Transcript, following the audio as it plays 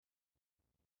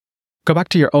Go back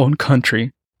to your own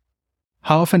country.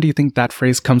 How often do you think that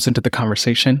phrase comes into the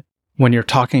conversation when you're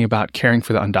talking about caring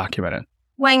for the undocumented?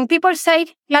 When people say,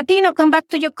 Latino, come back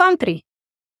to your country.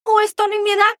 Who is telling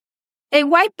me that? A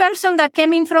white person that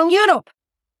came in from Europe.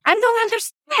 I don't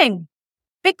understand.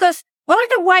 Because all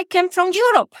the white came from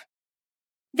Europe.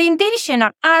 The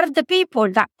indigenous are the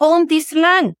people that own this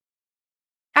land.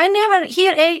 I never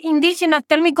hear an indigenous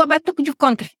tell me, go back to your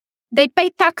country. They pay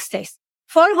taxes.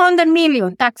 400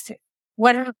 million taxes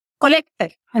were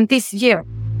collected in this year.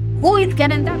 Who is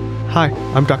getting that? Hi,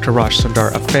 I'm Dr. Raj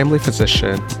Sundar, a family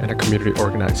physician and a community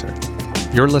organizer.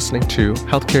 You're listening to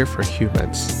Healthcare for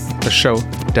Humans, a show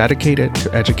dedicated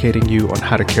to educating you on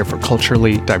how to care for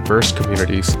culturally diverse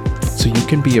communities so you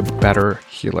can be a better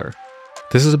healer.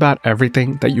 This is about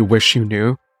everything that you wish you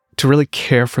knew to really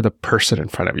care for the person in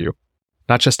front of you,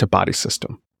 not just a body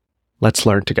system. Let's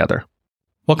learn together.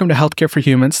 Welcome to Healthcare for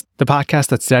Humans, the podcast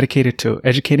that's dedicated to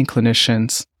educating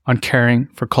clinicians on caring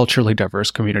for culturally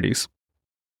diverse communities.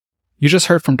 You just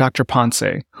heard from Dr.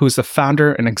 Ponce, who is the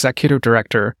founder and executive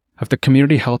director of the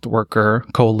Community Health Worker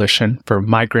Coalition for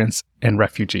Migrants and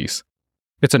Refugees.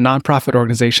 It's a nonprofit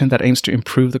organization that aims to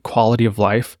improve the quality of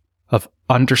life of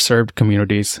underserved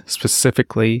communities,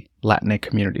 specifically Latinx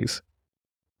communities.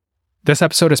 This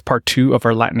episode is part 2 of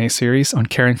our Latinx series on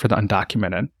caring for the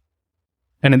undocumented.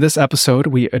 And in this episode,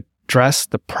 we address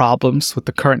the problems with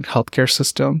the current healthcare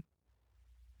system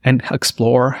and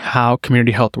explore how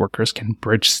community health workers can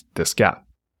bridge this gap.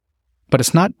 But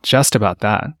it's not just about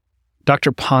that.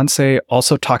 Dr. Ponce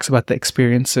also talks about the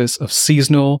experiences of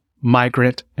seasonal,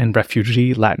 migrant, and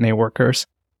refugee Latinx workers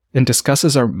and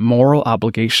discusses our moral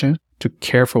obligation to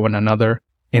care for one another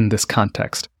in this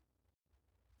context.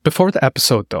 Before the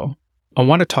episode, though, I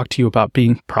want to talk to you about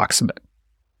being proximate,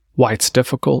 why it's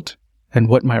difficult, and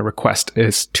what my request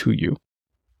is to you.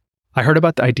 I heard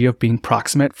about the idea of being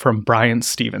proximate from Brian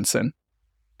Stevenson.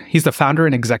 He's the founder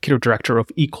and executive director of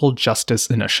Equal Justice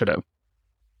Initiative.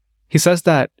 He says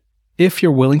that if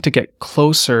you're willing to get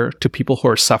closer to people who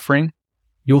are suffering,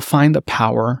 you'll find the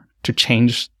power to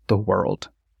change the world.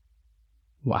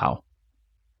 Wow.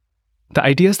 The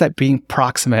idea is that being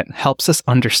proximate helps us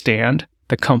understand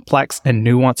the complex and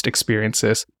nuanced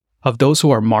experiences of those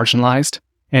who are marginalized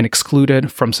and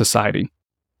excluded from society.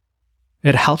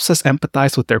 It helps us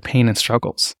empathize with their pain and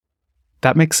struggles.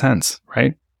 That makes sense,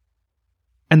 right?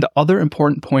 And the other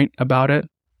important point about it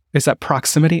is that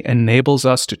proximity enables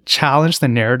us to challenge the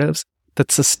narratives that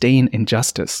sustain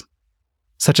injustice,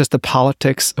 such as the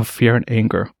politics of fear and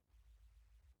anger.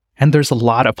 And there's a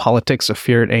lot of politics of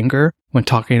fear and anger when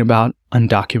talking about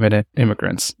undocumented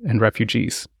immigrants and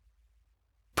refugees.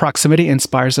 Proximity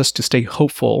inspires us to stay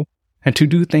hopeful and to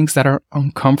do things that are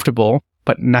uncomfortable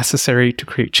but necessary to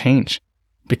create change,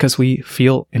 because we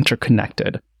feel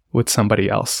interconnected with somebody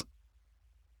else.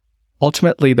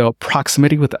 Ultimately, though,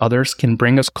 proximity with others can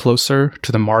bring us closer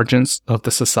to the margins of the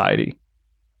society,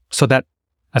 so that,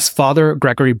 as Father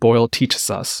Gregory Boyle teaches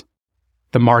us,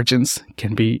 the margins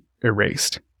can be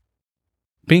erased.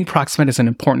 Being proximate is an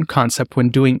important concept when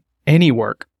doing any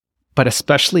work, but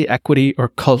especially equity or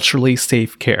culturally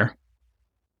safe care.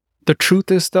 The truth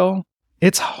is, though,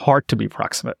 it's hard to be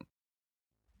proximate.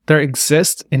 There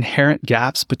exist inherent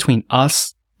gaps between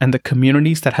us and the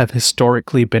communities that have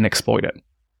historically been exploited.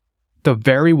 The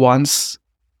very ones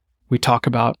we talk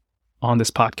about on this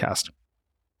podcast.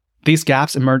 These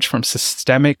gaps emerge from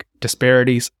systemic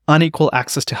disparities, unequal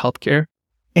access to healthcare,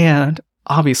 and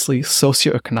obviously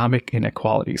socioeconomic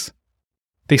inequalities.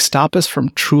 They stop us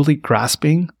from truly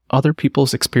grasping other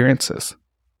people's experiences.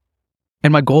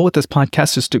 And my goal with this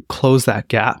podcast is to close that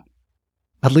gap,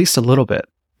 at least a little bit,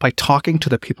 by talking to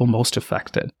the people most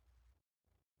affected.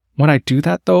 When I do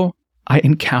that, though, I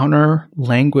encounter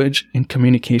language and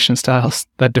communication styles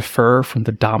that differ from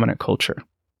the dominant culture.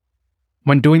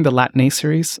 When doing the Latinx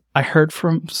series, I heard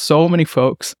from so many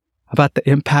folks about the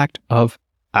impact of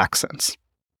accents.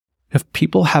 If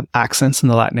people have accents in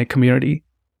the Latinx community,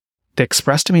 they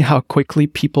express to me how quickly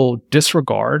people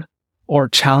disregard or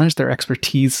challenge their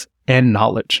expertise and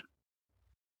knowledge.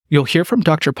 You'll hear from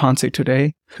Dr. Ponce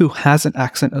today, who has an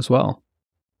accent as well.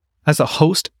 As a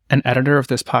host and editor of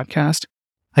this podcast,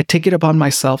 I take it upon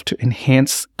myself to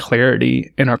enhance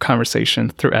clarity in our conversation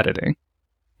through editing,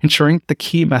 ensuring the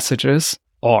key messages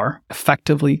are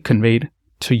effectively conveyed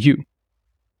to you.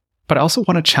 But I also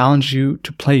want to challenge you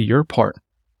to play your part.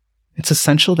 It's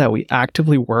essential that we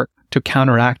actively work to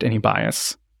counteract any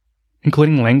bias,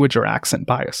 including language or accent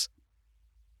bias.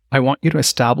 I want you to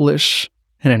establish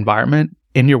an environment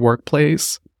in your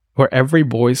workplace where every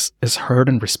voice is heard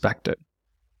and respected.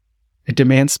 It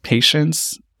demands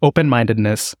patience,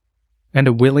 open-mindedness, and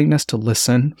a willingness to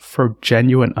listen for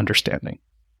genuine understanding.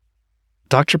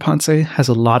 Dr. Ponce has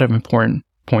a lot of important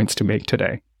points to make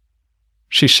today.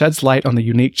 She sheds light on the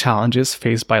unique challenges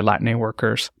faced by Latine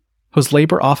workers, whose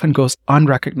labor often goes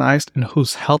unrecognized and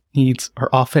whose health needs are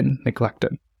often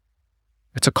neglected.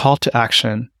 It's a call to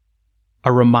action,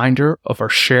 a reminder of our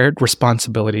shared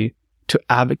responsibility to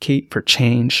advocate for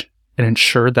change and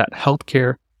ensure that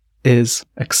healthcare is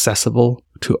accessible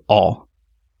to all,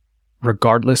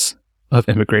 regardless of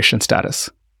immigration status.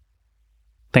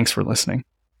 Thanks for listening.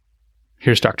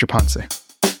 Here's Dr. Ponce.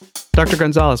 Dr.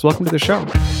 Gonzalez, welcome to the show.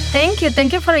 Thank you.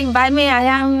 Thank you for inviting me. I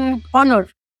am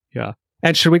honored. Yeah.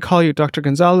 And should we call you Dr.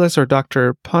 Gonzalez or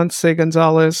Dr. Ponce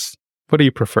Gonzalez? What do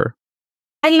you prefer?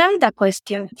 I love that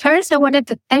question. First, I wanted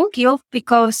to thank you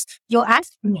because you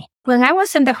asked me. When I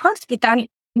was in the hospital,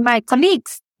 my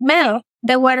colleagues, male,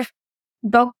 they were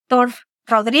Dr.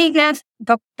 Rodriguez,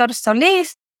 Dr.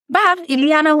 Solis, but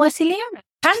Ileana was Ileana.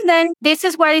 And then this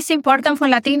is why it's important for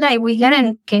Latina we get an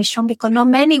education because not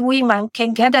many women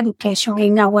can get education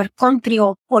in our country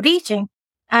of origin.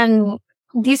 And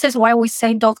this is why we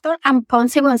say doctor and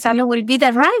Ponce Gonzalez will be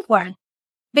the right one.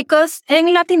 Because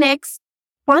in Latinx,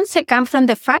 Ponce comes from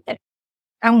the father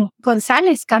and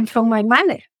Gonzalez comes from my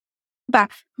mother.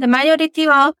 But the majority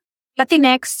of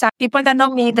Latinx, people that know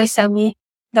me, they say me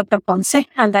Dr. Ponce,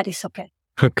 and that is okay.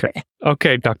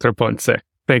 Okay, Dr. Ponce.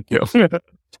 Thank you.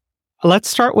 Let's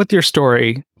start with your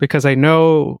story, because I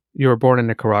know you were born in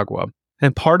Nicaragua.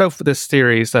 And part of this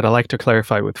series that I like to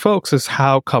clarify with folks is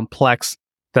how complex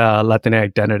the Latina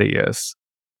identity is.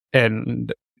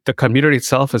 And the community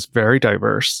itself is very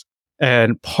diverse.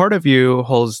 And part of you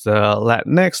holds the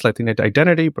Latinx, Latina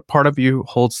identity, but part of you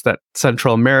holds that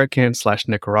Central American /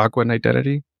 Nicaraguan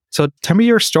identity. So tell me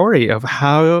your story of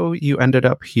how you ended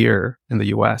up here in the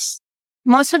U.S.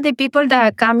 Most of the people that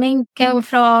are coming came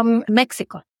from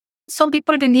Mexico. Some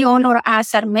people believe all of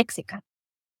us are Mexican.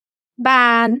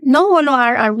 But not all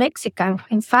are Mexican.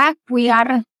 In fact, we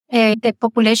are the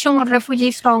population of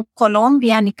refugees from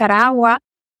Colombia, Nicaragua,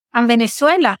 and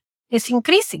Venezuela is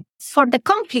increasing for the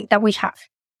conflict that we have.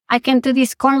 I came to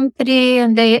this country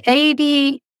in the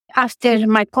 80s. After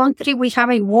my country, we have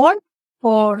a war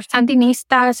for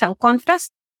Sandinistas and Contras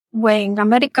when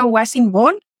America was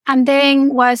involved. And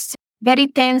then was very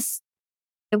tense.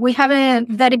 We have a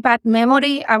very bad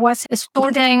memory. I was a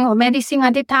student of medicine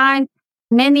at the time.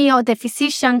 Many of the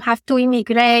physicians have to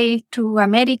immigrate to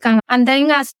America. And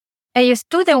then as a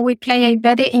student, we play a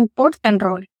very important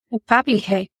role in public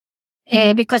health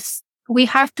because we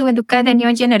have to educate the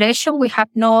new generation. We have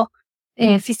no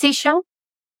physician.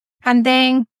 And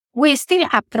then we still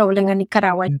have problem in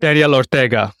Nicaragua. Daniel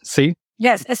Ortega, see?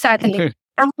 Yes, exactly.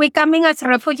 And we coming as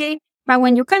refugee. But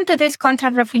when you come to this country,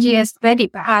 refugee is very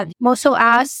bad. Most of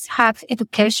us have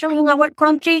education in our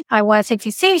country. I was a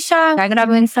physician. I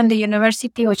graduated from the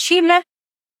University of Chile.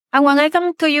 And when I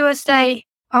come to USA,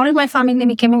 all of my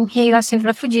family came here as a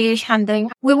refugee. And then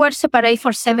we were separated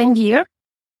for 7 years.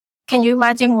 Can you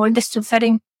imagine all the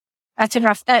suffering as a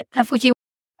refugee?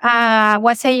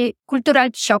 Was a cultural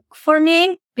shock for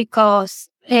me because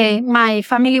my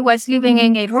family was living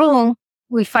in a room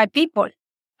with 5 people.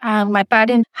 My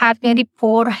parents had very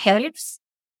poor health.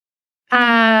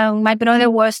 My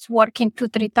brother was working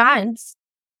 2-3 times.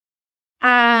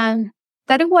 And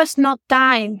that was not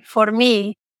time for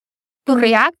me to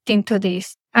react into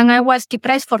this. And I was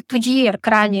depressed for 2 years,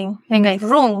 crying in a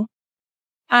room.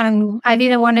 And I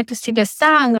didn't want to see the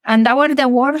sun. And that was the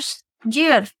worst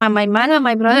year. And my mother and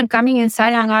my brother coming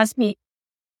inside and asked me,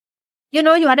 you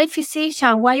know, you are a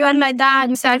physician. Why you are like that?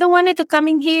 You said, I don't want to come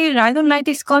in here. I don't like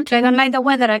this country. I don't like the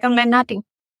weather. I don't like nothing.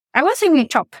 I was in a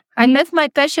shock. I left my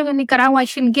patient in Nicaragua. I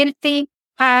feel guilty.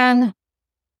 But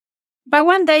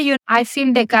one day, I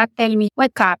feel the God tell me,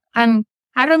 wake up. And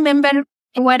I remember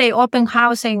we had an open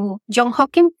house in Johns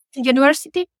Hopkins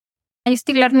University. I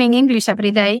still learning English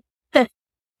every day.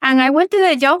 And I went to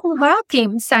the Johns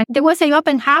Hopkins. And there was an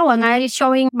open house and I was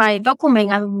showing my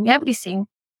document and everything.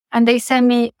 And they said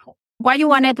me, why you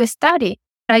wanted to study?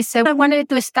 I said, I wanted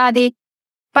to study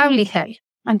public health.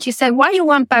 And she said, why you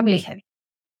want public health?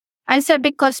 I said,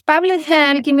 because public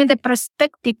health give me the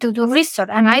perspective to do research,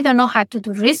 and I don't know how to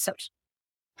do research.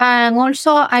 And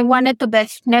also, I wanted to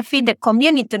benefit the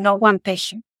community, not one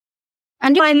patient.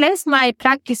 And I left my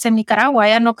practice in Nicaragua. I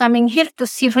am not coming here to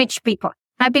see rich people.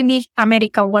 I believe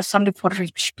America was only for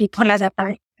rich people at that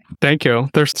time. Thank you.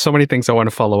 There's so many things I want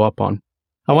to follow up on.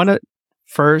 I want to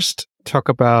first talk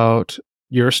about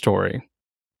your story.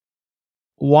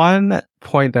 One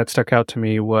point that stuck out to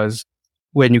me was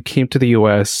when you came to the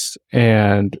US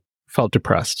and felt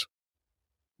depressed.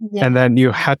 Yeah. And then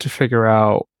you had to figure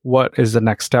out what is the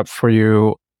next step for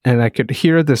you? And I could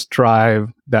hear this drive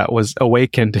that was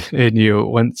awakened in you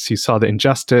once you saw the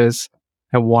injustice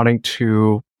and wanting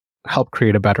to help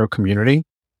create a better community.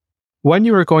 When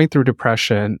you were going through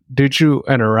depression, did you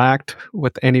interact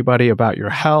with anybody about your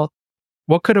health?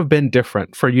 What could have been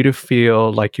different for you to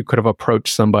feel like you could have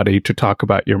approached somebody to talk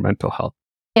about your mental health?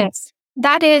 Yes,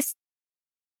 that is,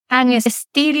 and it's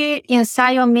still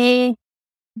inside of me,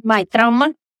 my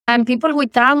trauma. And people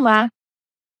with trauma,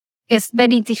 it's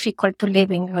very difficult to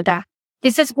live in with that.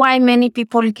 This is why many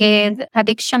people get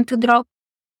addiction to drugs,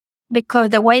 because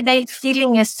the way they're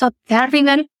feeling is so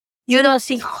terrible. You don't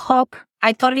see hope.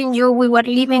 I told you we were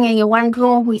living in one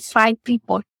room with 5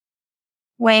 people.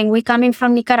 When we coming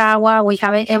from Nicaragua, we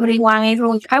have everyone in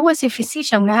room. I was a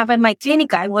physician. I have my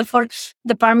clinic. I work for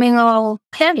Department of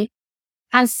Health.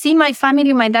 And see my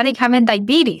family, my daddy having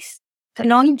diabetes.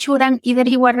 No insurance, either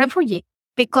he was refugee,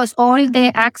 because all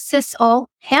the access of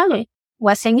health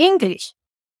was in English.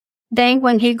 Then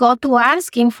when he got to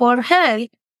asking for help,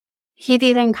 he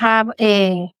didn't have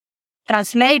a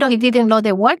translator. He didn't know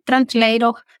the word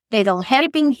translator. They don't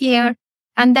help him here.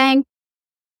 And then,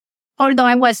 although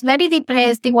I was very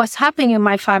depressed, it was happening in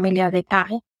my family at the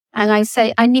time. And I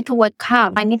say, I need to work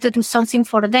hard. I need to do something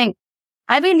for them.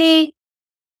 I believe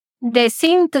they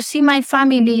seem to see my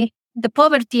family, the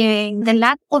poverty and the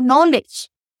lack of knowledge,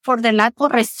 for the lack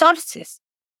of resources.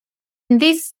 In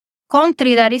this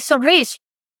country that is so rich,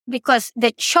 because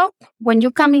the shock when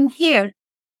you come in here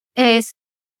is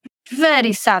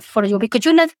very sad for you, because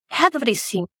you not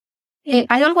everything.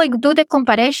 I always do the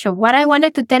comparison. What I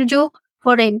wanted to tell you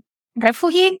for a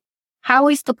refugee, how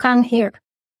is to come here.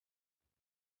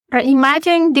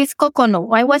 Imagine this coconut.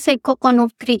 I was a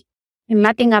coconut tree in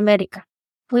Latin America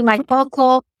with my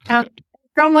cocoa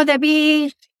from the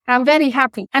beach. I'm very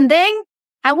happy. And then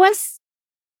I was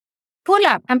pull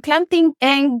up and planting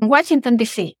in Washington,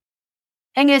 D.C.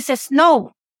 And it's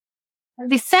snow,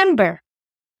 December.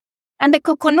 And the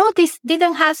coconut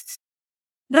didn't have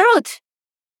roots.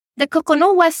 The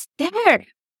coconut was there.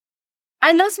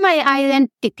 I lost my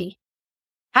identity.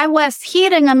 I was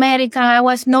here in America. I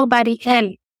was nobody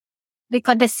else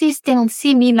because the system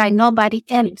see me like nobody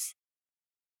else.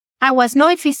 I was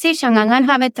no physician and I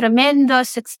have a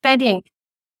tremendous experience.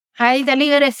 I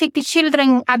delivered 50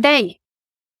 children a day.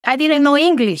 I didn't know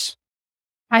English.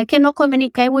 I cannot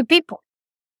communicate with people.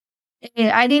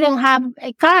 I didn't have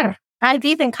a car. I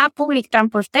didn't have public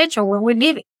transportation where we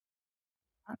live.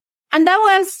 And that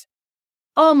was,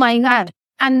 oh my God.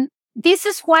 And this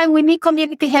is why we need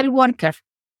community health workers.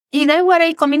 If I were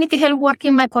a community health worker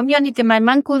in my community, my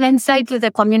mom couldn't say to the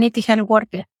community health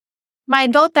worker, my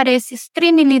daughter is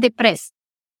extremely depressed.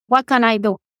 What can I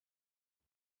do?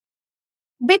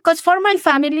 Because for my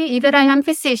family, either I am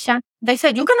physician, they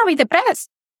said, you're going to be depressed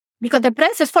because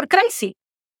depressed is for crazy.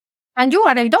 And you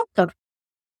are a doctor.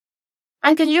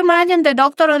 And can you imagine the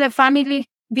doctor or the family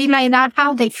be like that,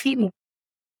 how they feel?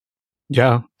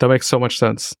 Yeah, that makes so much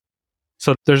sense.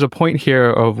 So there's a point here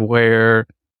of where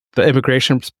the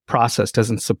immigration process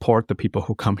doesn't support the people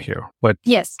who come here with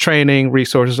training,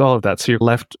 resources, all of that. So you're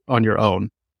left on your own.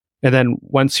 And then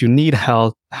once you need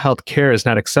health care is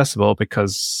not accessible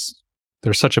because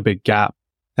there's such a big gap.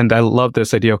 And I love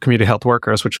this idea of community health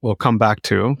workers, which we'll come back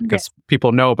to because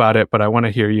people know about it, but I want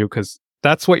to hear you because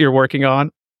that's what you're working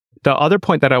on. The other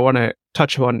point that I want to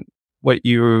touch on, what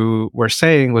you were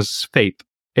saying, was faith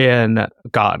in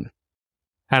God.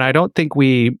 And I don't think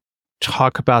we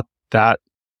talk about that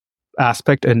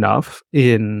aspect enough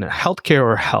in healthcare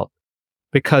or health,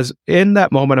 because in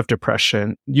that moment of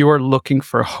depression, you are looking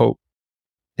for hope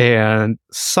and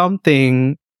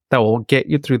something that will get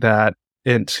you through that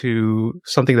into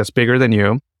something that's bigger than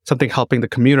you, something helping the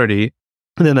community.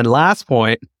 And then the last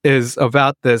point is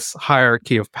about this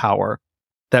hierarchy of power,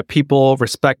 that people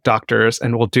respect doctors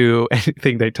and will do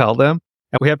anything they tell them.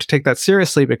 And we have to take that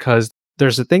seriously because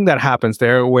there's a thing that happens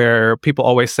there where people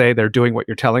always say they're doing what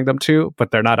you're telling them to, but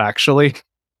they're not actually,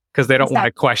 because they don't want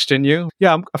to question you.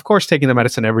 Yeah, I'm of course taking the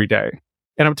medicine every day.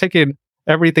 And I'm taking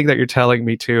everything that you're telling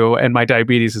me to, and my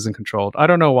diabetes isn't controlled. I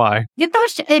don't know why. You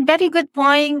touched a very good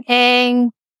point in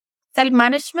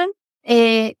self-management,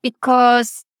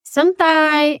 because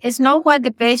sometimes it's not what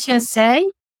the patient say.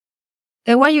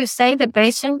 The way you say the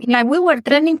patient, like we were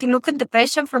training to look at the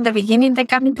patient from the beginning they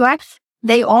come into us,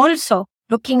 they also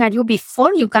looking at you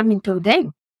before you come into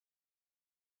them.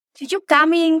 So you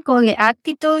come in with the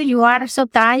attitude, you are so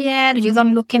tired, you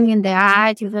don't look him in the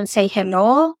eye, you don't say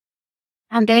hello.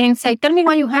 And then say, tell me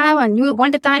what you have, and you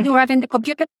one the time you are in the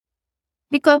computer.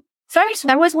 Because first,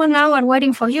 I was 1 hour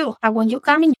waiting for you. And when you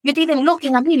come in, you didn't look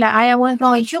at me like I was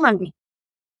not a human being.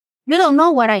 You don't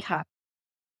know what I have.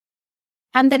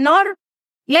 And the North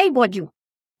label you.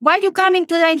 Why are you coming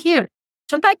today here?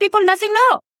 Sometimes people doesn't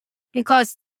know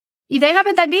because if they have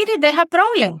a diabetes, they have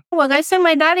problem. When I send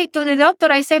my daddy to the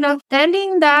doctor, I said, tell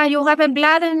him that you have a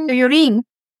blood in your urine.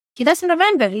 He doesn't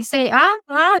remember. He say,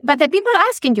 but the people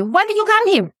asking you, why did you come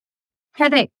here?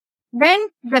 Headache. Then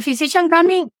the physician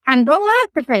coming and don't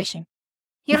ask the patient.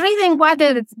 He reading what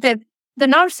the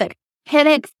nurse said.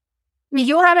 Headache. If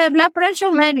you have a blood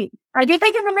pressure, maybe. Are you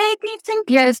taking the medication?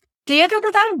 Yes. Do you do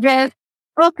that? Yes.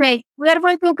 Okay. We are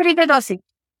going to increase the dosage.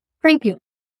 Thank you.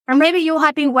 Or maybe you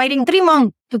have been waiting 3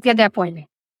 months to get the appointment.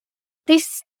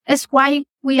 This is why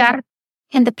we are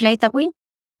in the place that we,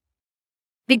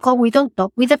 because we don't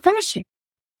talk with the patient.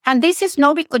 And this is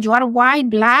not because you are white,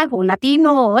 black, or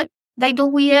Latino. They do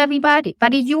with everybody.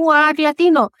 But if you are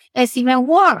Latino, it's even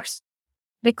worse.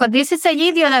 Because this is an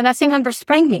idiot that doesn't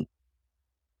understand me.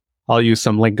 I'll use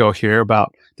some lingo here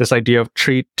about this idea of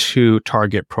treat to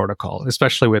target protocol,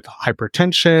 especially with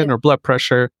hypertension or blood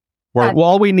pressure, where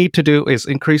all we need to do is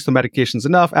increase the medications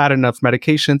enough, add enough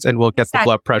medications, and we'll get the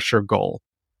blood pressure goal.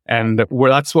 And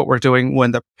that's what we're doing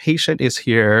when the patient is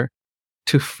here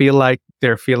to feel like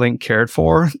they're feeling cared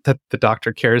for, that the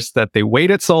doctor cares that they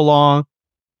waited so long,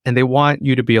 and they want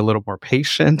you to be a little more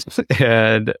patient.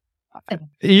 And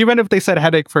even if they said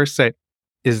headache first, say,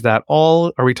 is that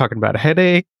all? Are we talking about a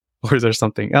headache? Or is there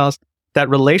something else? That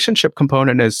relationship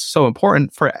component is so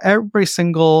important for every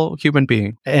single human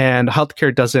being. And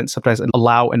healthcare doesn't sometimes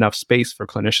allow enough space for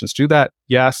clinicians to do that,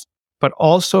 yes, but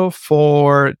also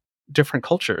for different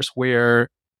cultures where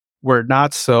we're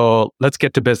not so, let's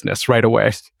get to business right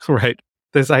away, right?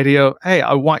 This idea of, hey,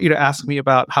 I want you to ask me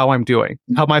about how I'm doing,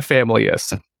 how my family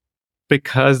is,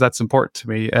 because that's important to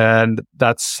me. And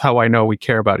that's how I know we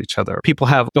care about each other. People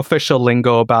have official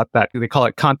lingo about that. They call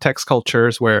it context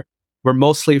cultures, where we're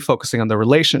mostly focusing on the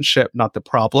relationship, not the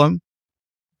problem.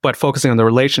 But focusing on the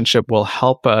relationship will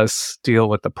help us deal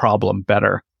with the problem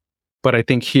better. But I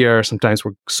think here, sometimes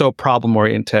we're so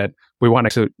problem-oriented, we want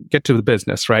to get to the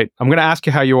business, right? I'm going to ask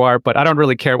you how you are, but I don't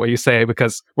really care what you say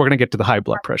because we're going to get to the high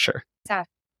blood pressure.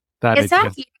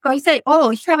 Exactly. I say,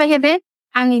 you have a headache,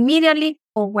 and immediately,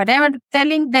 or whatever,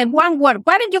 telling them one word.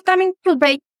 Why are you coming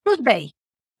today? Tuesday.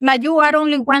 Like you are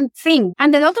only one thing.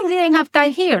 And the doctor didn't have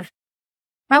time here.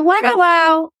 But what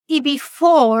about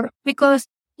before? Because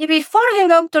before the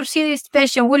doctor sees this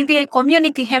patient, will be a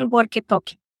community health worker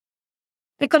talking.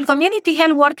 Because community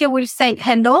health worker will say,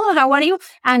 hello, how are you?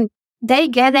 And they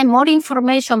get them more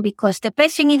information because the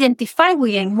patient identifies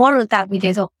with them more than with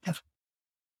the doctor.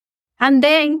 And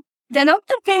then the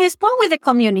doctor can respond with the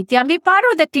community and be part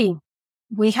of the team.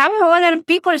 We have other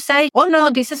people say, oh no,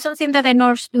 this is something that the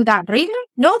nurse do that. Really?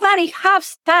 Nobody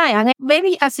has time. And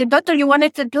maybe as a doctor you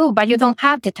wanted to do, but you don't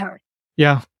have the time.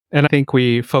 Yeah. And I think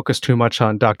we focus too much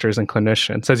on doctors and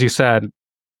clinicians. As you said,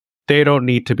 they don't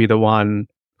need to be the one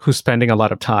who's spending a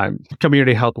lot of time.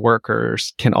 Community health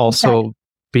workers can also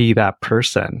be that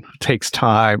person who takes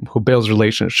time, who builds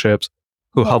relationships,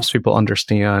 who helps people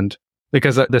understand.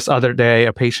 Because this other day,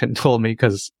 a patient told me,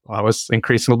 because I was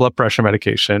increasing the blood pressure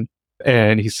medication,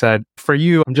 and he said, for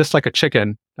you, I'm just like a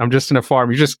chicken. I'm just in a farm.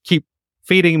 You just keep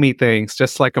feeding me things,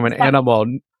 just like I'm an animal.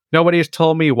 Nobody has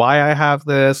told me why I have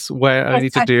this, what I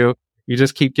need to do. You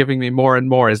just keep giving me more and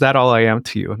more. Is that all I am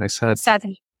to you? And I said,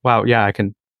 wow, yeah, I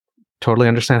can totally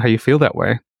understand how you feel that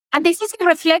way. And this is a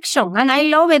reflection. And I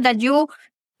love it that you,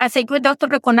 as a good doctor,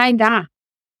 recognize that.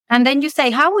 And then you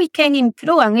say, how we can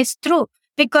improve. And it's true.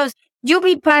 Because you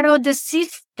be part of the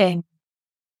system.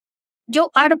 You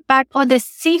are part of the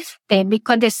system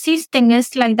because the system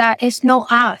is like that. It's not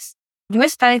us. You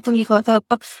started to go,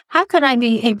 how can I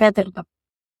be a better doctor?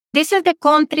 This is the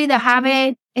country that have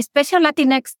a special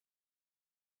Latinx.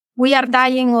 We are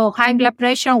dying of high blood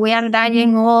pressure. We are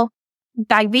dying of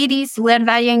diabetes. We are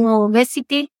dying of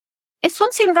obesity. It's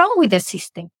something wrong with the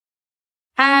system.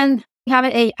 And we have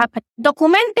a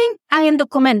documented and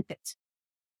undocumented.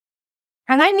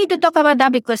 And I need to talk about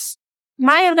that because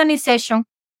my organization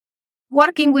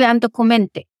working with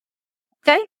undocumented,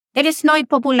 okay? It is not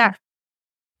popular.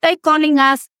 They calling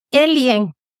us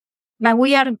alien, but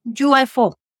we are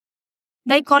UFO.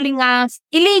 They calling us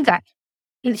illegal.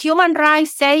 In human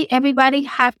rights say everybody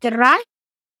have the right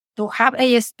to have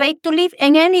a space to live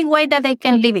in any way that they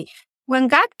can live it. When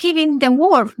God giving the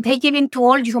world, they giving to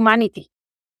all humanity.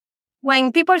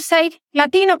 When people say,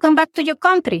 Latino, come back to your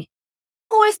country.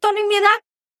 Who is telling me that?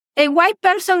 A white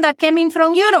person that came in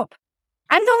from Europe.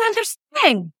 I don't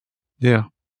understand. Yeah.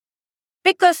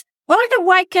 Because all the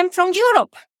white came from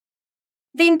Europe.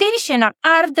 The indigenous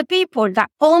are the people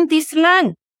that own this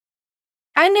land.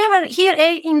 I never hear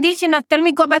an indigenous tell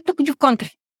me, go back to your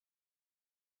country.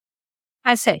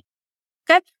 I say,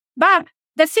 okay? But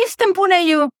the system put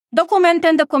you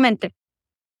documented, undocumented.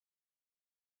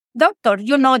 Doctor,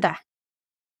 you know that.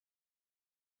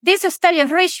 This state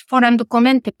is rich for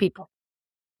undocumented people.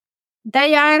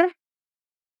 They are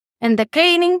in the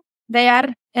cleaning, they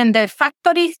are in the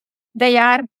factories, they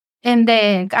are in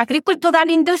the agricultural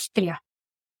industry.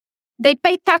 They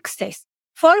pay taxes.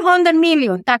 400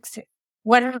 million taxes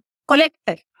were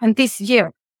collected in this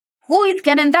year. Who is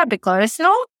getting that? Because it's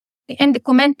not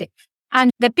undocumented. And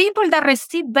the people that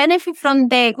receive benefit from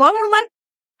the government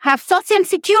have Social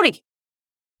Security.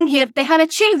 Here they have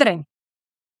children.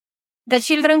 The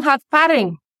children have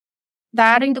parents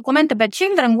that are undocumented, but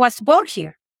children was born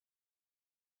here.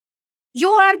 You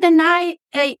are denied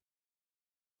a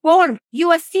born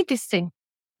U.S. citizen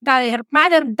that her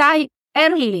mother died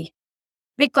early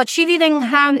because she didn't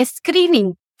have a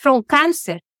screening from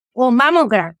cancer or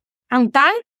mammogram and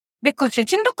died because she's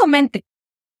undocumented.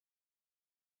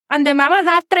 And the mama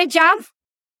has 3 jobs.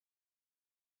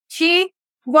 She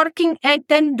working $8,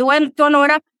 $10,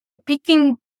 $12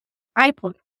 picking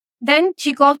apple. Then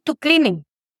she goes to cleaning.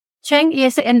 Chen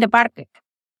is in the market.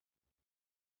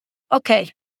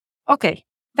 Okay.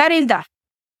 That is that.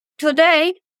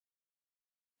 Today,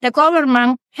 the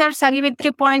government has given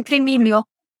 $3.3 million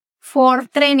for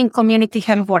training community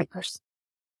health workers.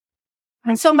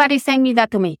 And somebody sent me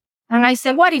that to me. And I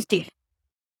said, what is this?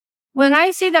 When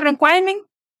I see the requirement,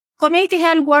 community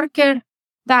health workers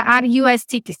that are U.S.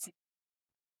 citizens.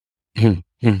 You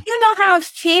know how it's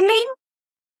feeling?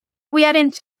 We are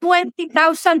in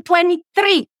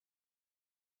 2023.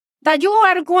 That you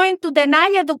are going to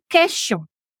deny education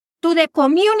to the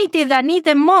community that need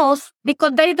the most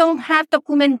because they don't have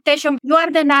documentation. You are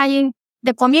denying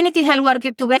the community health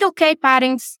worker to educate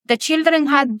parents. The children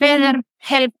have better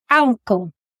health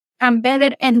outcome and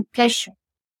better education.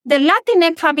 The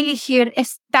Latinx family here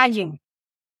is dying.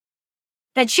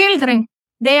 The children,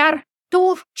 there are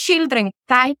 2 children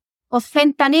died of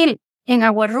fentanyl in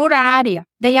our rural area.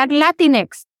 They are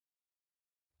Latinx.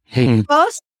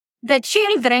 Because the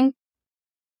children,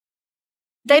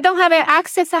 they don't have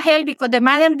access to health because the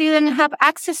mother didn't have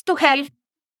access to health.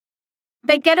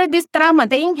 They get this trauma.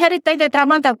 They inherited the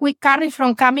trauma that we carry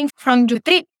from coming from your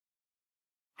trip.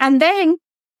 And then,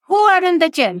 who are in the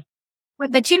jail? Well,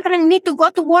 the children need to go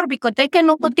to work because they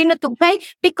cannot continue to pay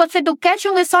because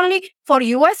education is only for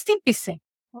U.S. citizens.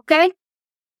 Okay?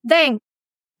 Then,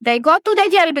 they go to the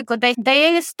jail because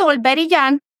they stole very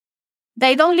young.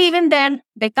 They don't live in there.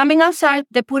 They coming outside.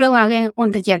 They put them again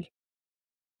on the jail.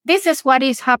 This is what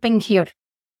is happening here.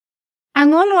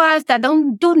 And all of us that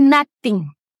don't do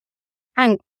nothing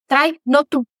and try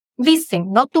not to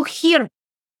listen, not to hear,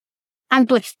 and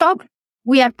to stop,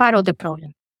 we are part of the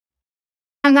problem.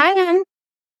 And I am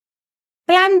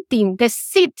planting the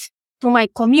seed to my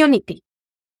community,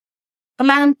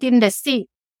 planting the seed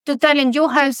to telling you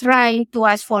have right to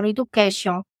ask for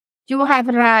education. You have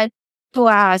right to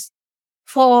ask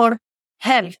for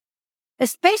health.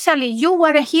 Especially you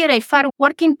were here if are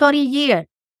working 30 years.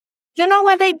 You know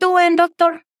what they doing,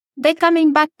 doctor? They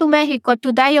coming back to Mexico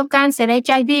to die of cancer,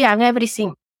 HIV, and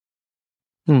everything.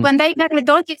 When they get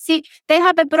adult, you see, they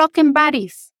have a broken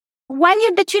bodies. Why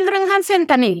did the children have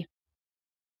fentanyl?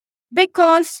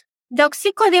 Because the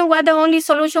oxycodone was the only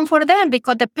solution for them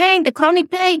because the pain, the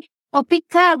chronic pain of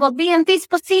pick-up, of being in this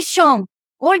position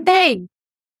all day.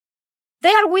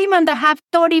 There are women that have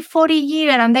 30, 40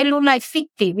 years and they look like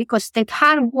 50 because the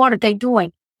hard work they're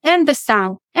doing and the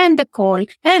sound and the cold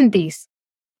and this.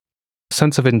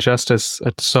 Sense of injustice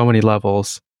at so many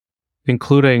levels,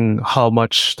 including how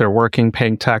much they're working,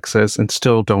 paying taxes, and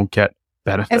still don't get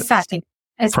benefits. Exactly.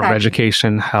 From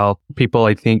education, health. People,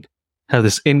 I think, have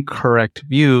this incorrect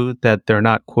view that they're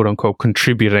not, quote unquote,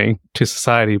 contributing to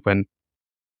society when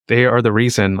they are the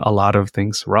reason a lot of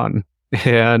things run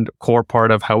and core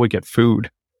part of how we get food.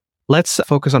 Let's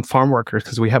focus on farm workers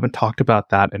because we haven't talked about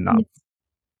that enough. Yes.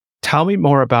 Tell me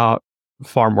more about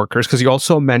farm workers because you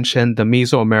also mentioned the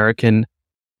Mesoamerican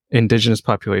indigenous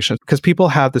population because people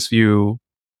have this view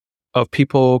of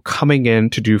people coming in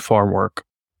to do farm work.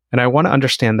 And I want to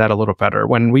understand that a little better.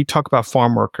 When we talk about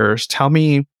farm workers, tell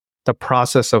me the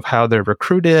process of how they're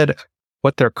recruited,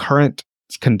 what their current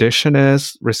condition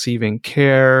is, receiving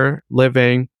care,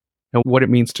 living, and what it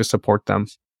means to support them.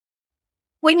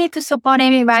 We need to support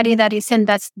everybody that is in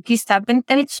that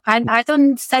disadvantage. I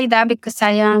don't say that because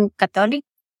I am Catholic.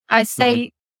 I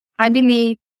say, I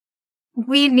believe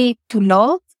we need to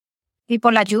love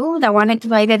people like you that wanted to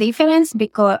make the difference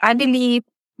because I believe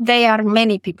there are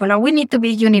many people and we need to be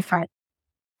unified.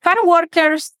 Farm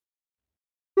workers,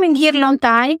 I've been here a long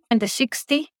time, in the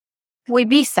 60s, with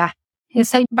visa.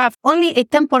 But only a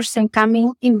 10%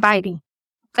 coming inviting.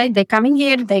 Okay, they coming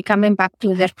here, they coming back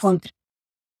to their country.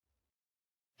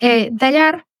 They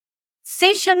are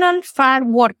seasonal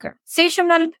farm worker.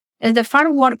 Seasonal is the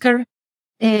farm worker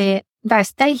that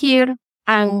stay here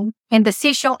and in the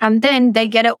season, and then they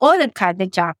get another kind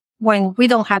of job when we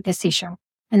don't have the season.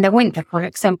 In the winter, for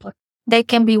example, they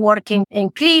can be working in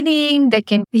cleaning, they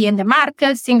can be in the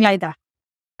market, things like that.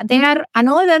 There are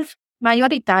another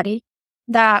majority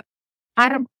that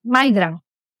are migrant.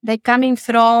 They coming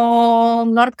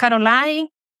from North Carolina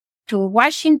to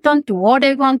Washington, to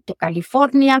Oregon, to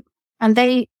California, and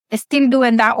they still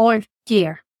doing that all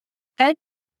year. Okay?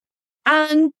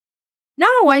 And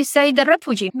now I say the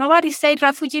refugee. Nobody say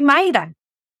refugee migrant.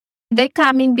 They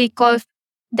coming because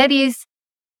there is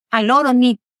a lot of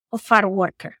need of farm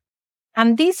worker.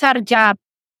 And these are jobs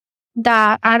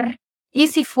that are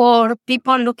easy for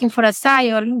people looking for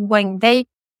asylum when they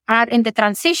are in the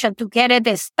transition to get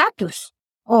the status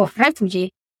of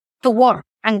refugee to work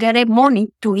and get money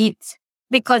to eat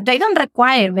because they don't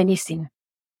require anything.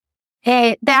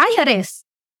 The IRS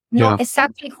know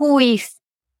exactly who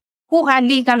has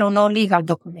legal or no legal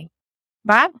document,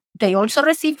 but they also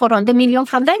receive 400 million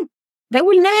from them. They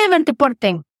will never deport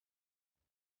them.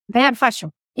 They are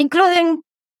fashion, including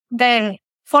the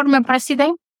former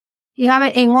president. He have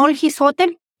it in all his hotel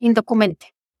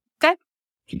undocumented. Okay?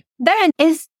 Then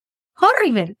it's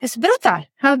horrible. It's brutal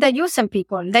how they use some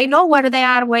people. They know where they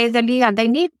are, where they live, and they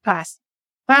need pass.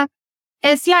 But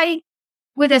it's like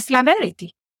with the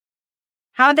slavery.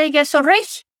 How they get so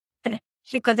rich?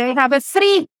 Because they have a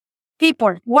free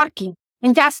people working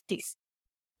in justice.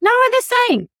 Now it's the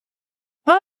same.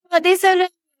 But this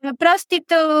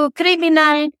prostitute,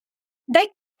 criminal, they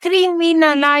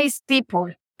criminalize people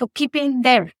to keep in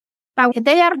there. But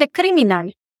they are the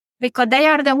criminal because they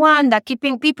are the one that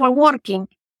keeping people working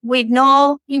with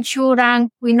no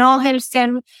insurance, with no health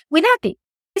service, with nothing.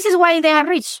 This is why they are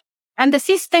rich. And the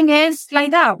system is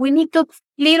like that. We need to,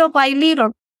 little by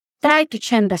little, try to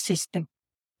change the system.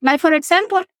 Like, for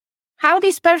example, how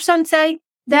this person say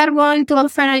they're going to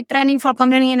offer a training for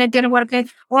community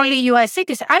workers, only U.S.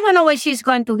 citizens. I don't know where she's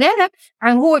going to get it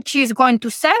and who she's going to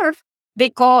serve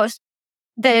because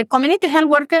the community health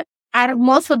workers are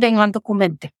most of them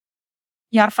undocumented.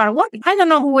 You are far working. I don't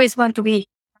know who is going to be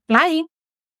applying.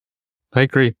 I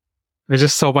agree. There's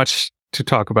just so much to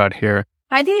talk about here.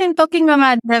 I didn't talking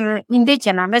about the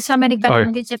indigenous, Mesoamerican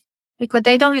indigenous, because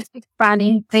they don't speak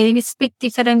Spanish. They speak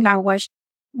different language.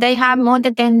 They have more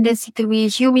the tendency to be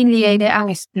humiliated and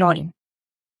exploring.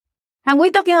 And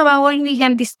we're talking about only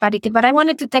health disparity, but I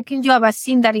wanted to take you about a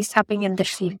scene that is happening in the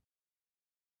field.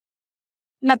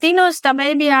 Latinos that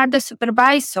maybe are the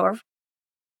supervisor,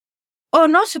 or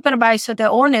not supervisor, the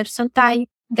owner, sometimes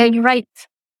they rape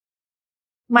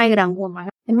migrant woman.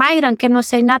 The migrant cannot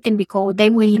say nothing because they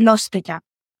will lose the job.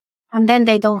 And then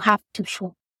they don't have to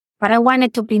show. But I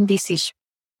wanted to bring this issue.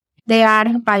 They are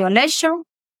violation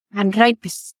and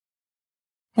rapists.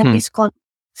 That is called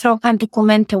from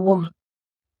undocumented woman.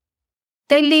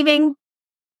 They live in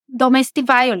domestic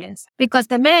violence because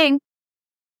the men,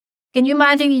 can you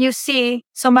imagine you see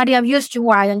somebody abuse your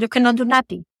wife and you cannot do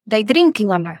nothing? They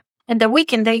drinking on her. And the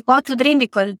weekend they go to drink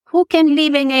because who can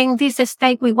live in this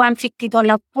state with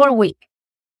 $150 per week?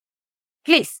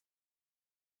 Please.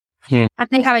 And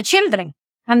they have children.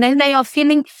 And then they are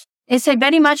feeling it's a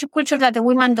very much a culture that the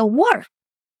women don't work.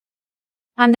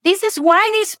 And this is why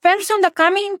this person that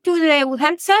coming to the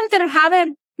health center have a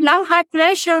low high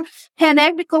pressure,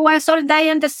 headache because was all day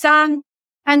in the sun,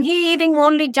 and he eating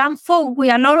only junk food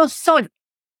with a lot of salt.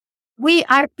 We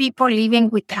are people living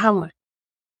with trauma.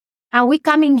 And we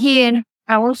coming here,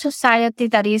 our society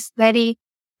that is very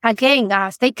against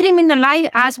us. They criminalize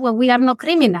us when we are not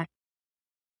criminal.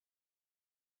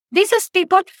 These is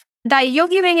people that you're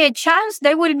giving a chance,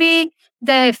 they will be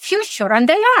the future, and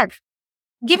they are.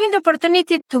 Giving the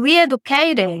opportunity to be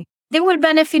educated, they will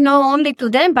benefit not only to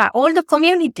them, but all the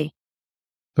community.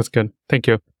 That's good. Thank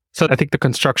you. So I think the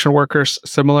construction workers,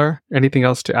 similar. Anything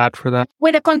else to add for that?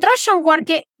 With the construction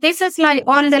worker, this is like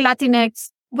all the Latinx.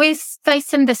 We're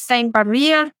facing the same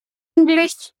barrier.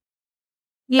 English,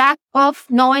 lack of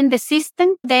knowing the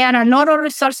system. There are a lot of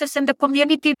resources in the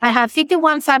community. I have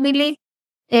 51 family,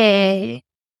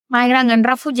 migrant and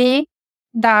refugee,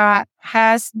 that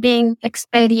has been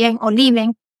experiencing or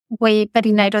living with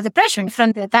perinatal depression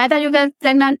from the time that you get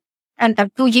pregnant and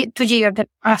 2 years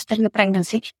after the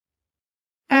pregnancy.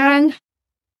 And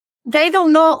they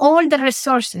don't know all the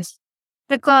resources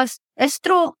because it's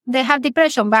true, they have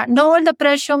depression, but not all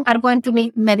depression are going to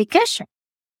be medication.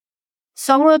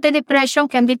 Some of the depression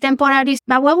can be temporary,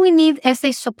 but what we need is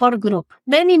a support group.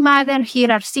 Many mothers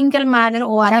here are single mother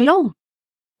or are alone.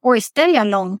 or stay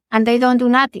alone and they don't do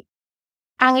nothing.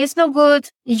 And it's no good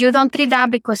if you don't treat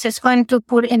that because it's going to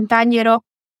put in danger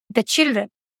the children.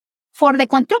 For the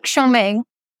construction men,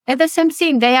 it's the same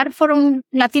thing. They are from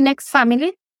Latinx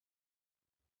family.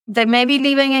 They may be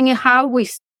living in a house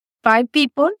with 5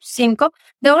 people, 5.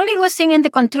 The only good thing in the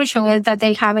construction is that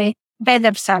they have a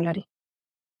better salary.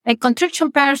 A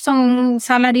construction person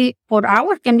salary per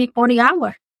hour can be 40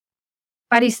 hours.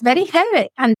 But it's very heavy.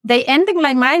 And they ending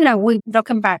like migrant with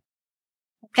broken back.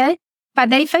 Okay? But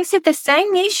they face the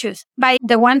same issues. By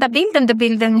the one that built the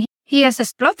building, he is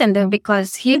exploiting them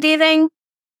because he didn't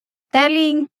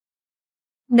telling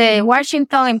the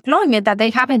Washington employment that they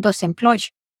haven't those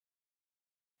employees.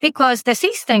 Because the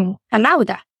system allowed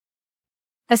that.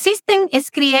 The system is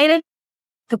created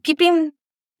to keep him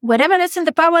whatever is in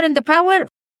the power.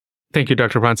 Thank you,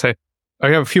 Dr. Ponce. I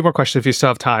have a few more questions if you still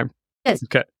have time. Yes.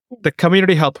 Okay. The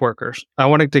community health workers, I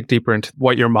want to dig deeper into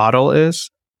what your model is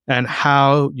and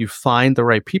how you find the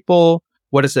right people.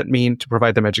 What does it mean to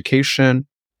provide them education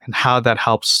and how that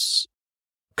helps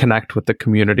connect with the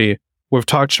community? We've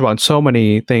talked about so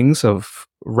many things of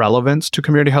relevance to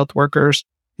community health workers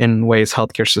in ways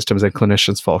healthcare systems and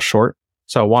clinicians fall short.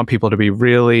 So I want people to be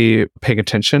really paying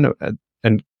attention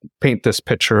and paint this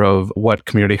picture of what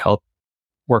community health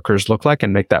workers look like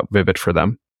and make that vivid for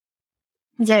them.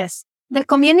 Yes. The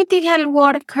community health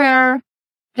worker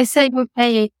is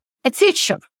a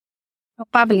teacher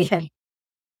of public health.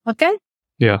 Okay?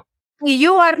 Yeah.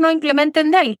 You are not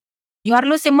implementing that. You are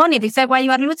losing money. This is why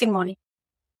you are losing money.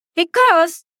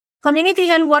 Because community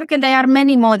health worker, there are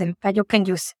many models that you can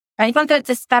use. I wanted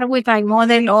to start with a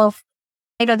model of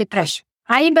depression.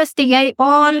 I investigate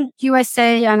all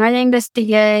USA and I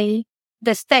investigate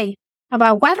the state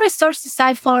about what resources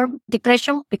I for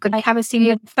depression, because I have a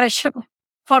severe depression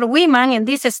for women in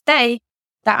this state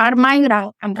that are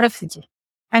migrant and refugee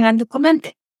and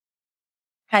undocumented.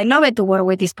 I love it to work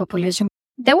with this population.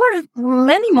 There were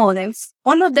many models,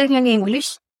 all of them in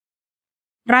English,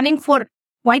 running for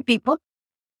white people.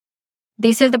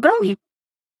 This is the problem.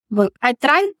 But I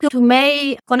tried to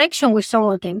make connection with some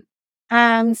of them.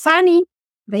 And funny,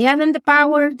 they have the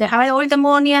power, they have all the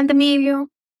money and the million.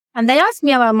 And they asked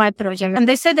me about my project. And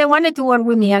they said they wanted to work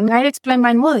with me. And I explained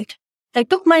my model. They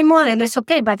took my model, it's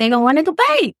okay, but they don't want to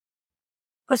pay.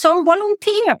 Because I'm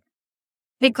volunteer.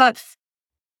 Because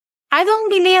I don't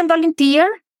believe in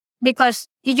volunteer. Because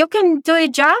if you can do a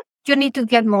job, you need to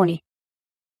get money.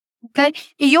 Okay?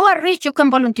 If you are rich, you can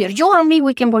volunteer. You and me,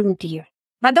 we can volunteer.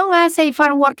 But don't ask if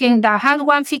I'm working that has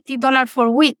 $150 for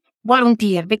a week,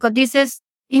 volunteer, because this is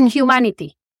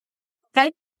inhumanity.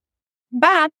 Okay?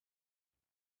 But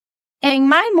in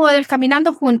my model,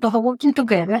 Caminando Juntos, or working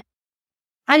together,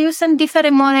 I use a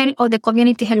different model of the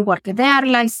community health worker. There are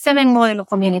like 7 models of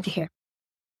community health.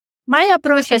 My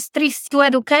approach is 3 to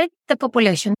educate the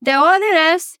population. The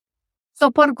other is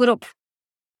support group.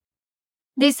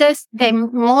 This is the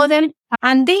model,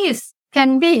 and this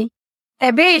can be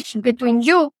a bridge between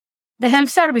you, the health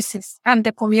services, and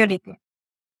the community.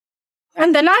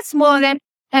 And the last model,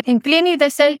 in clinic, they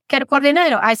say care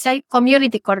coordinator. I say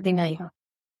community coordinator.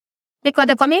 Because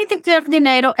the community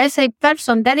coordinator is a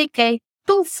person dedicated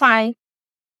to find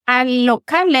at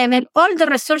local level all the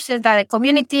resources that the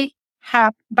community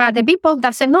have, but the people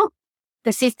doesn't know.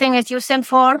 The system is using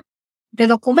for the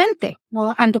documented,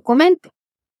 no undocumented.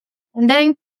 And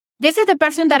then this is the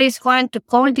person that is going to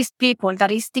call these people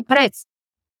that is depressed.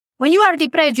 When you are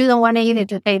depressed, you don't want to either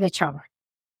to take the shower.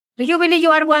 Do you believe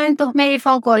you are going to make a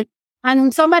phone call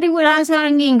and somebody will answer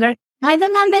in English? I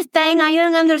don't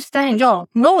understand.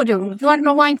 No, you are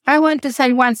not going. I want to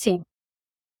say one thing.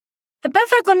 The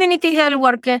perfect community health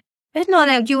worker is not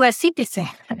a U.S. citizen.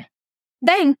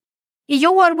 Then, if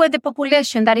you work with the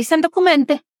population that is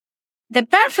undocumented, the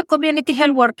perfect community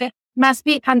health worker must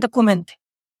be undocumented.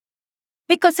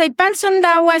 Because a person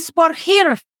that was born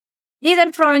here,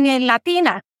 either from a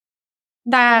Latina,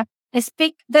 that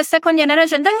speak the second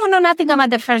generation, they don't know nothing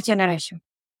about the first generation.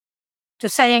 To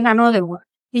say in another word,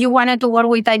 if you wanted to work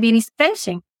with diabetes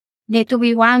patient, need to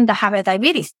be one that have a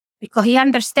diabetes, because he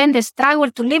understands the struggle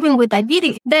to living with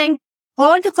diabetes. Then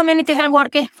all the community health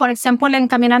workers, for example, in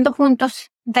Caminando Juntos,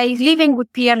 they living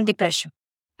with peer depression.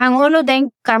 And all of them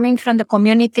coming from the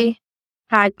community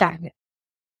health target.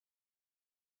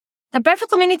 The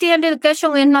perfect community health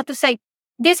education is not to say,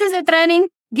 this is the training,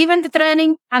 given the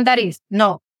training, and that is.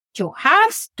 No, you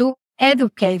have to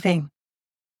educate them.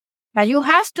 But you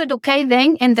have to educate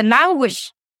them in the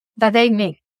language that they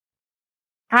need.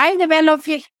 I developed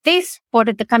this for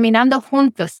the Caminando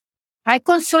Juntos. I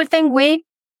consulting with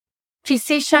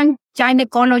physician,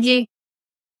 gynecology,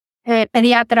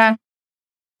 pediatra,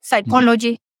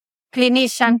 psychology,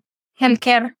 clinician,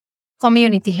 healthcare,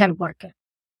 community health worker.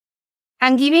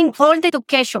 And giving all the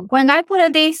education. When I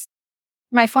put this,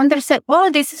 my founder said, oh,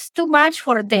 this is too much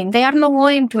for them. They are not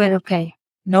going to educate.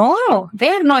 No, they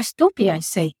are not stupid, I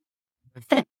say.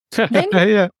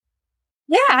 Yeah.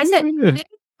 Yeah, I said, they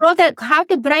know how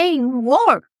the brain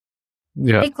works.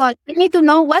 Yeah. Because they need to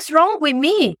know what's wrong with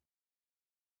me.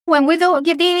 When we do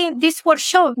give this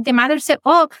workshop, the mother said,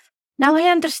 oh, now I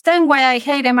understand why I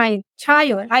hated my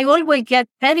child. I always get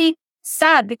very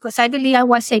sad because I believe I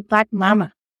was a bad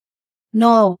mama.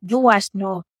 No, you was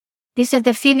not. This is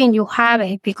the feeling you have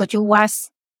because you was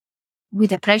with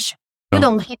depression. You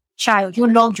don't hate your child. You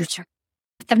love your child.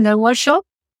 After the workshop,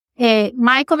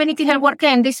 my community health worker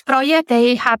in this project,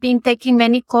 they have been taking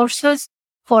many courses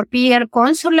for peer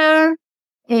counselor,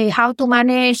 how to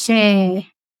manage a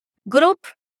group,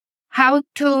 how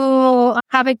to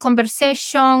have a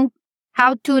conversation,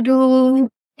 how to do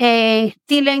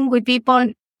dealing with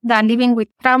people that are living with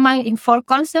trauma-informed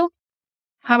counsel,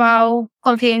 about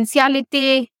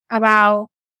confidentiality, about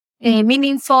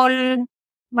meaningful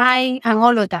mind, and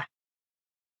all of that.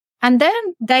 And then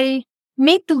they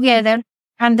meet together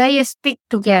and they speak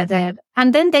together.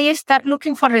 And then they start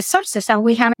looking for resources. And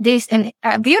we have this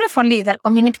beautiful leader,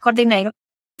 community coordinator.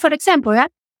 For example,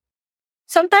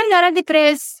 sometimes they are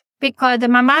depressed because the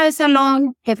mama is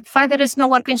alone, the father is not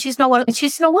working, she's not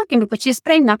working because she's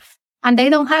pregnant, and they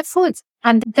don't have food.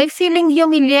 And they're feeling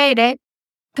humiliated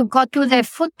to go to the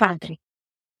food pantry.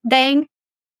 Then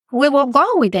we will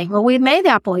go with them, or we made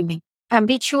the appointment and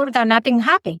be sure that nothing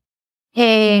happened.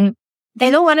 And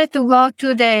they don't want to go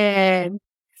to the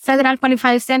Federal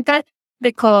Qualified Center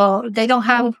because they don't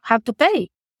have to pay.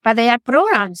 But there are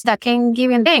programs that can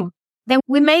give them. Then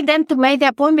we made them to make the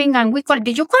appointment and we called.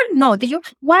 Did you call? No. Did you?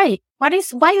 Why?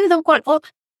 Why you don't call? Oh,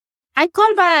 I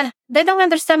call, but they don't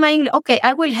understand my English. Okay,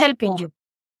 I will help you.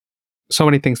 So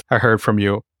many things I heard from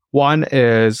you. One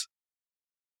is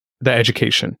the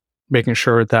education, making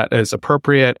sure that is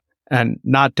appropriate and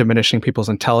not diminishing people's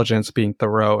intelligence, being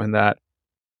thorough in that.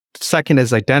 Second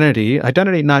is identity.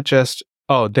 Identity, not just,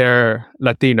 oh, they're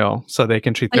Latino, so they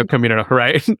can treat their community,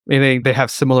 right? Meaning they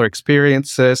have similar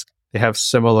experiences, they have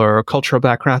similar cultural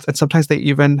backgrounds, and sometimes they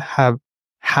even have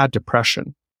had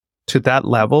depression to that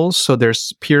level. So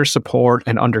there's peer support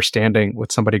and understanding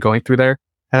with somebody going through there.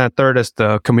 And then third is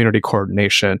the community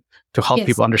coordination to help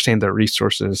people understand the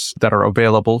resources that are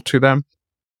available to them.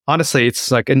 Honestly,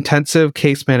 it's like intensive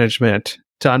case management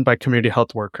done by community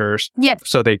health workers. Yes.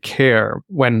 So they care.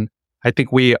 When I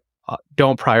think we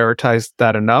don't prioritize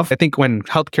that enough. I think when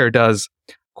healthcare does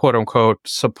quote unquote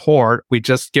support, we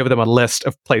just give them a list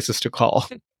of places to call.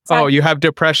 Exactly. Oh, you have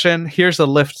depression? Here's a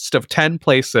list of 10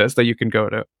 places that you can go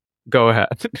to. Go ahead.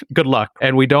 Good luck.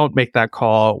 And we don't make that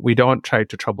call. We don't try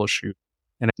to troubleshoot.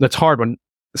 And that's hard when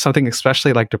something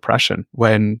especially like depression,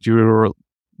 when your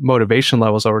motivation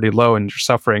level is already low and you're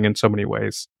suffering in so many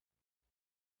ways.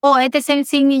 Oh, it's the same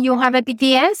thing you have a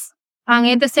PTS, and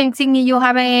it's the same thing you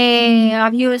have a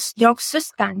abuse drug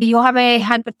substance. You have a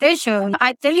hypertension.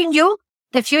 I'm telling you,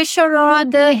 the future of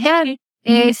the health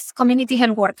is community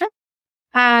health worker,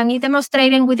 and it's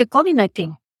demonstrating with the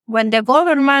COVID-19. When the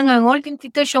government and all the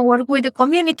institutions work with the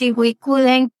community, we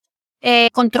couldn't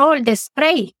control the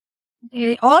spray.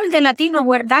 All the Latinos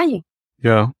were dying.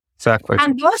 Yeah, exactly.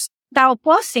 And those that are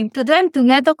opposing to them to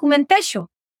get documentation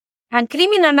and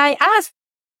criminalize us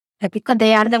because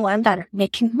they are the ones that are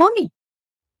making money.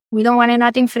 We don't want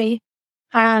nothing free.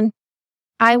 And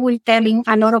I will tell him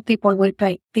a lot of people will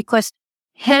pay because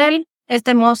health is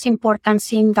the most important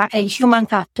thing that a human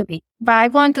has to be. But I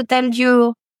want to tell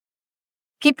you,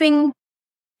 keeping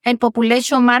a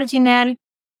population marginal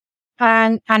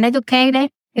and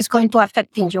uneducated is going to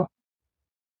affect you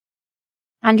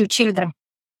and your children.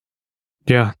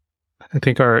 Yeah. I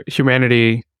think our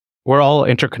humanity, we're all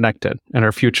interconnected and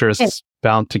our future is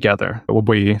bound together.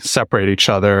 We separate each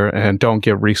other and don't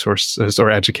give resources or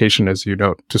education, as you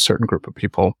know, to a certain group of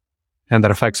people. And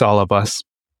that affects all of us.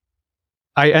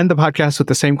 I end the podcast with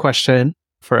the same question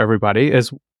for everybody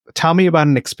is, tell me about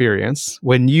an experience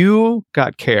when you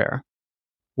got care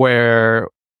where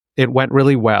it went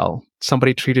really well.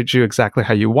 Somebody treated you exactly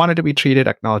how you wanted to be treated,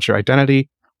 acknowledge your identity,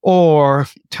 or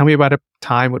tell me about a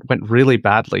time it went really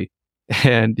badly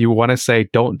and you want to say,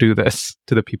 don't do this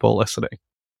to the people listening.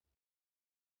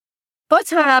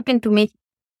 What's happened to me?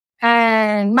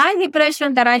 And my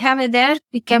depression that I have there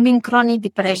becoming chronic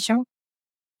depression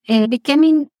and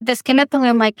becoming the skeleton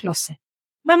in my closet.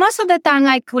 But most of the time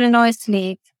I could not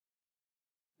sleep.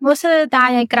 Most of the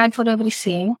time I cried for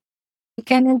everything. I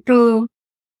came to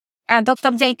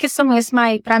Dr. Jacobson is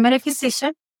my primary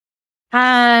physician.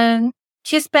 And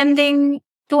she's spending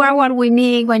 2 hours with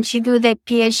me when she do the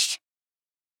pH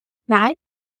night.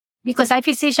 Because I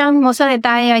physician, most of the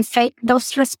time I fake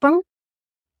those response.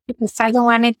 Because I don't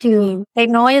want it to, they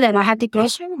know that I have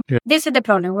depression. Yeah. This is the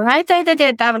problem. When I take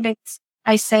the tablets,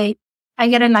 I say, I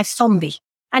get a nice zombie.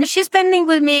 And she's spending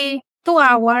with me 2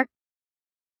 hours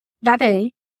that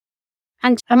day.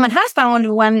 And my husband only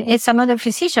one is another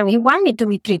physician. He want me to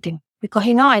be treated because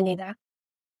he know I need that.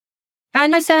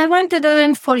 And I said, I want to do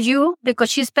it for you because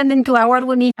she's spending 2 hours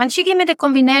with me. And she gave me the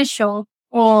combination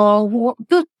of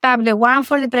 2 tablets, one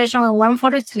for depression and one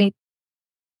for sleep.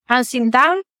 And since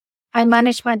then, I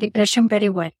manage my depression very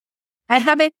well. I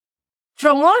have it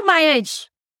from all my age.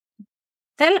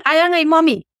 Then I am a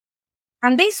mommy.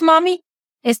 And this mommy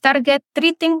started get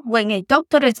treating when a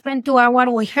doctor spent 2 hours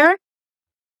with her.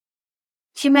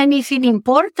 She made me feel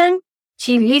important.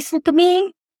 She listened to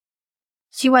me.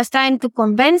 She was trying to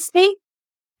convince me.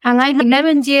 And I'm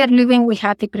 11 years living with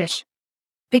heart depression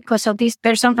because of this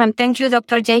person. And thank you,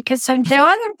 Dr. Jacobson. The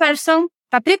other person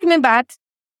that picked me back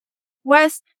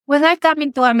was when I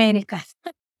came to America.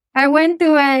 I went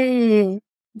to a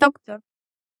doctor.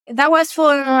 That was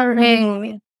for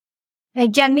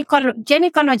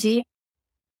gynecology.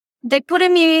 They put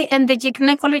me in the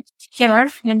gynecology chair.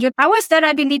 And I was there,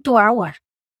 I believe, 2 hours.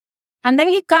 And then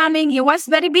he came in, he was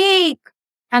very big.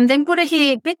 And then put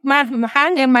his big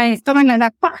hand in my stomach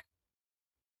like that.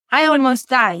 I almost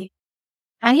died.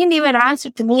 And he never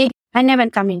answered to me. I never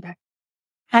coming back.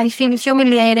 I feel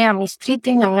humiliated, I'm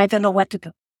mistreated, and I don't know what to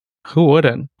do. Who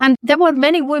wouldn't? And there were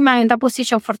many women in that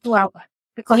position for 2 hours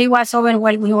because he was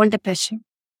overwhelmed with all the patient.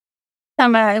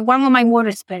 And one of my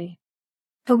worst experience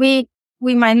to be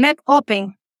with my neck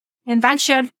open in that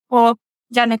chair for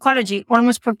gynecology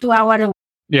almost for 2 hours.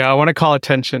 Yeah, I want to call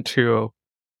attention to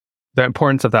the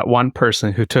importance of that one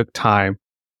person who took time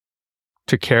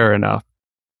to care enough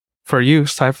for you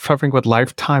suffering with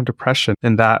lifetime depression,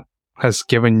 and that has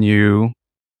given you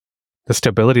the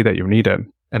stability that you needed,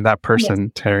 and that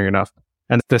person caring enough.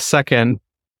 And the second,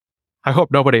 I hope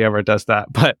nobody ever does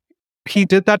that, but he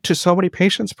did that to so many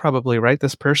patients probably, right?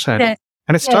 This person. Yes.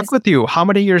 And it stuck with you. How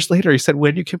many years later? He said,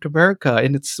 when you came to America,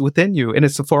 and it's within you, and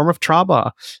it's a form of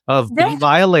trauma, of being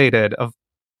violated, of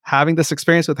having this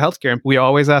experience with healthcare. And we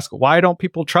always ask, why don't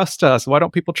people trust us? Why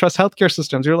don't people trust healthcare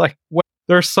systems? You're like, well,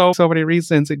 there's so many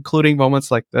reasons, including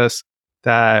moments like this,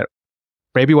 that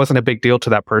maybe wasn't a big deal to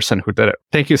that person who did it.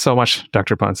 Thank you so much,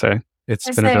 Dr. Ponce.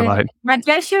 It's been a delight. My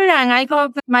pleasure, and I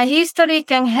hope my history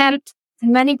can help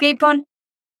many people.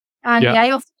 And I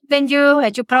offend you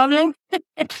at your problem.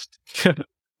 I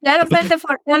offend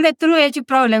for tell the truth at your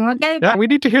problem, okay? Yeah, we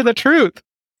need to hear the truth.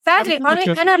 Exactly.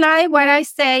 Only analyze what I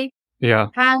say. Yeah.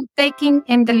 And taking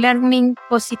in the learning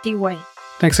positive way.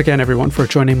 Thanks again, everyone, for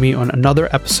joining me on another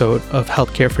episode of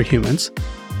Healthcare for Humans.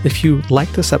 If you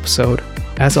like this episode,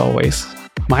 as always,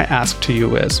 my ask to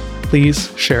you is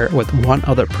please share it with one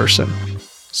other person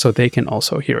so they can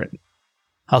also hear it.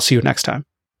 I'll see you next time.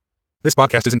 This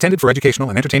podcast is intended for educational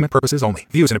and entertainment purposes only.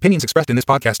 Views and opinions expressed in this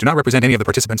podcast do not represent any of the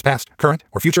participants' past, current,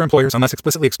 or future employers unless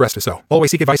explicitly expressed as so. Always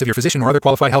seek advice of your physician or other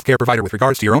qualified healthcare provider with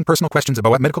regards to your own personal questions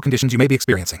about what medical conditions you may be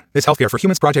experiencing. This Healthcare for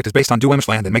Humans project is based on Duwamish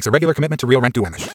land and makes a regular commitment to real rent Duwamish.